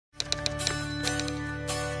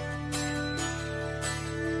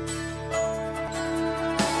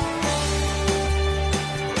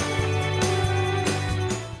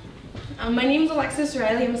My name is Alexis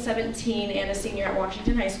Riley. I'm 17 and a senior at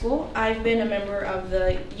Washington High School. I've been a member of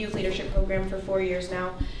the youth leadership program for 4 years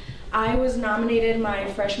now. I was nominated my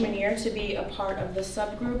freshman year to be a part of the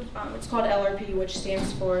subgroup. It's called LRP, which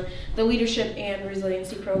stands for the Leadership and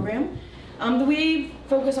Resiliency Program. We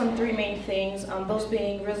focus on three main things, those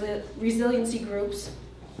being resiliency groups,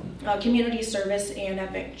 community service, and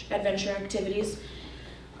adventure activities.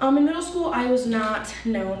 In middle school, I was not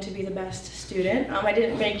known to be the best student. I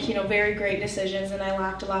didn't make very great decisions, and I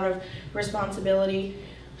lacked a lot of responsibility.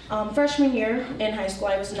 Freshman year in high school,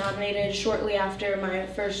 I was nominated shortly after my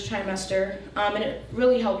first trimester, and it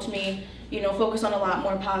really helped me, focus on a lot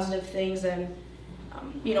more positive things and,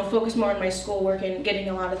 focus more on my schoolwork and getting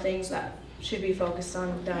a lot of things that should be focused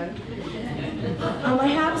on done. I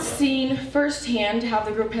have seen firsthand how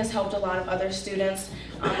the group has helped a lot of other students,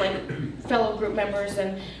 like fellow group members,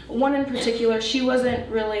 and one in particular,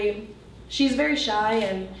 she's very shy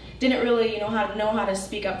and didn't really know how to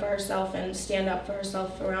speak up for herself and stand up for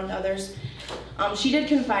herself around others. She did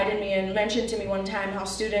confide in me and mentioned to me one time how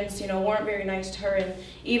students, weren't very nice to her, and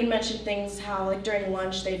even mentioned things how, like, during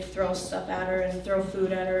lunch they'd throw stuff at her and throw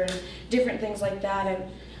food at her and different things like that.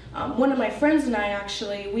 And one of my friends and I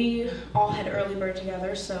we all had early bird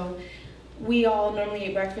together, so we all normally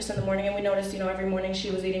ate breakfast in the morning, and we noticed, every morning she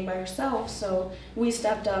was eating by herself, so we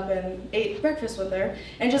stepped up and ate breakfast with her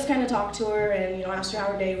and just kind of talked to her and, asked her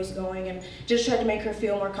how her day was going and just tried to make her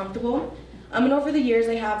feel more comfortable. And over the years,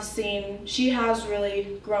 I have seen she has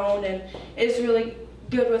really grown and is really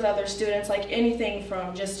good with other students, like anything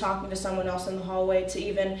from just talking to someone else in the hallway to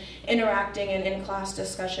even interacting in in-class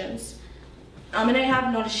discussions. And I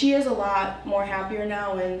have noticed she is a lot more happier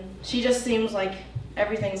now, and she just seems like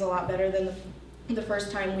everything's a lot better than the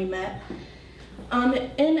first time we met.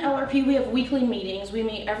 In LRP, we have weekly meetings. We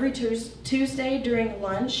meet every Tuesday during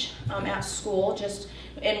lunch at school, just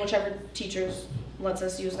in whichever teachers lets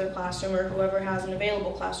us use their classroom or whoever has an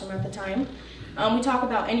available classroom at the time. We talk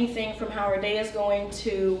about anything from how our day is going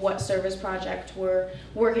to what service project we're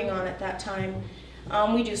working on at that time.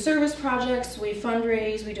 We do service projects, we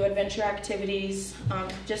fundraise, we do adventure activities,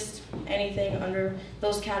 just anything under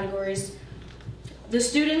those categories. The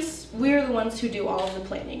students, we're the ones who do all of the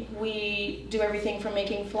planning. We do everything from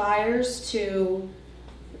making flyers to,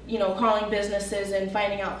 calling businesses and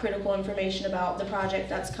finding out critical information about the project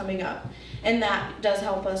that's coming up. And that does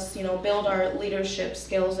help us, build our leadership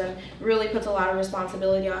skills and really puts a lot of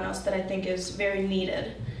responsibility on us that I think is very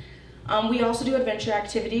needed. We also do adventure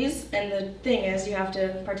activities, and the thing is you have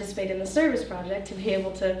to participate in the service project to be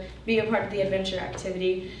able to be a part of the adventure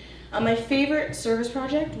activity. My favorite service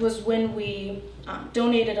project was when we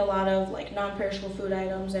donated a lot of non-perishable food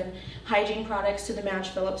items and hygiene products to the Madge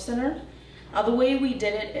Phillips Center. The way we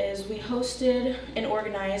did it is we hosted and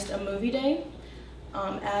organized a movie day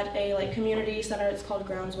at a community center. It's called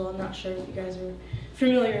Groundswell. I'm not sure if you guys are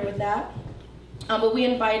familiar with that. But we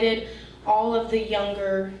invited all of the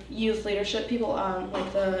younger youth leadership people,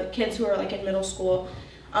 like the kids who are in middle school,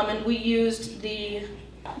 and we used the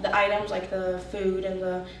items like the food and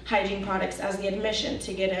the hygiene products as the admission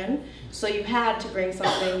to get in. So you had to bring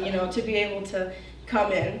something, to be able to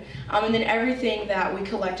come in. And then everything that we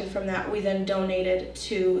collected from that, we then donated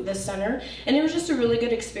to the center. And it was just a really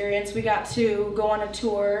good experience. We got to go on a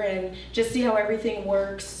tour and just see how everything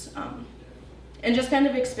works. And just kind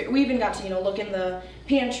of we even got to, look in the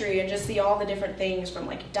pantry and just see all the different things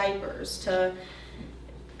from diapers to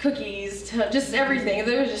cookies to just everything.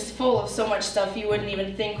 They were just full of so much stuff you wouldn't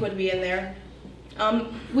even think would be in there.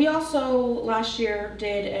 We also last year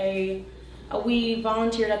did we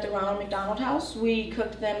volunteered at the Ronald McDonald House. We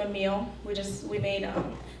cooked them a meal. We made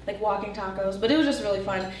walking tacos, but it was just really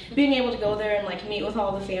fun being able to go there and meet with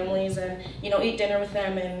all the families and eat dinner with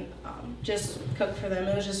them and just cook for them.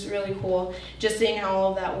 It was just really cool just seeing how all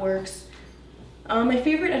of that works. My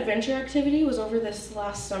favorite adventure activity was over this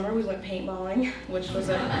last summer. We went paintballing, which was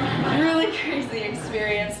a really crazy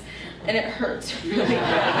experience, and it hurts really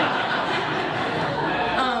bad.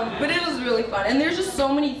 But it was really fun, and there's just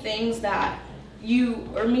so many things that you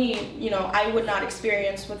or me, I would not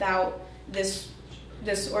experience without this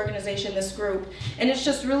organization, this group. And it's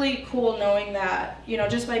just really cool knowing that,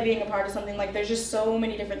 just by being a part of something, there's just so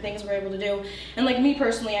many different things we're able to do. And me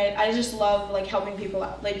personally, I just love helping people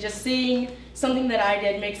out. Just seeing something that I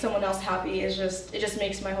did make someone else happy it just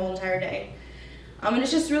makes my whole entire day. And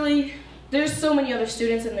it's just really, there's so many other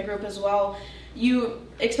students in the group as well.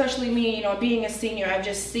 Especially me, being a senior, I've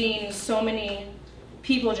just seen so many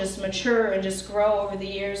people just mature and just grow over the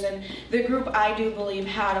years, and the group, I do believe,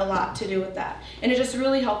 had a lot to do with that. And it just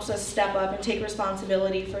really helps us step up and take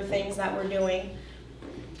responsibility for things that we're doing.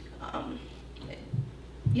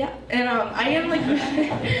 Yeah, and I am like,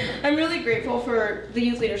 I'm really grateful for the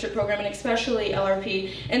youth leadership program and especially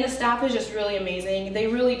LRP. And the staff is just really amazing. They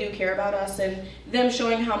really do care about us, and them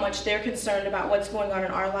showing how much they're concerned about what's going on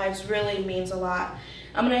in our lives really means a lot.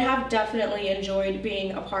 And I have definitely enjoyed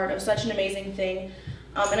being a part of such an amazing thing.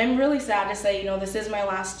 And I'm really sad to say, this is my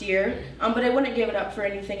last year, but I wouldn't give it up for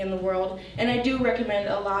anything in the world. And I do recommend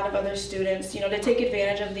a lot of other students, to take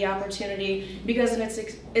advantage of the opportunity because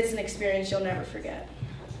it's an experience you'll never forget.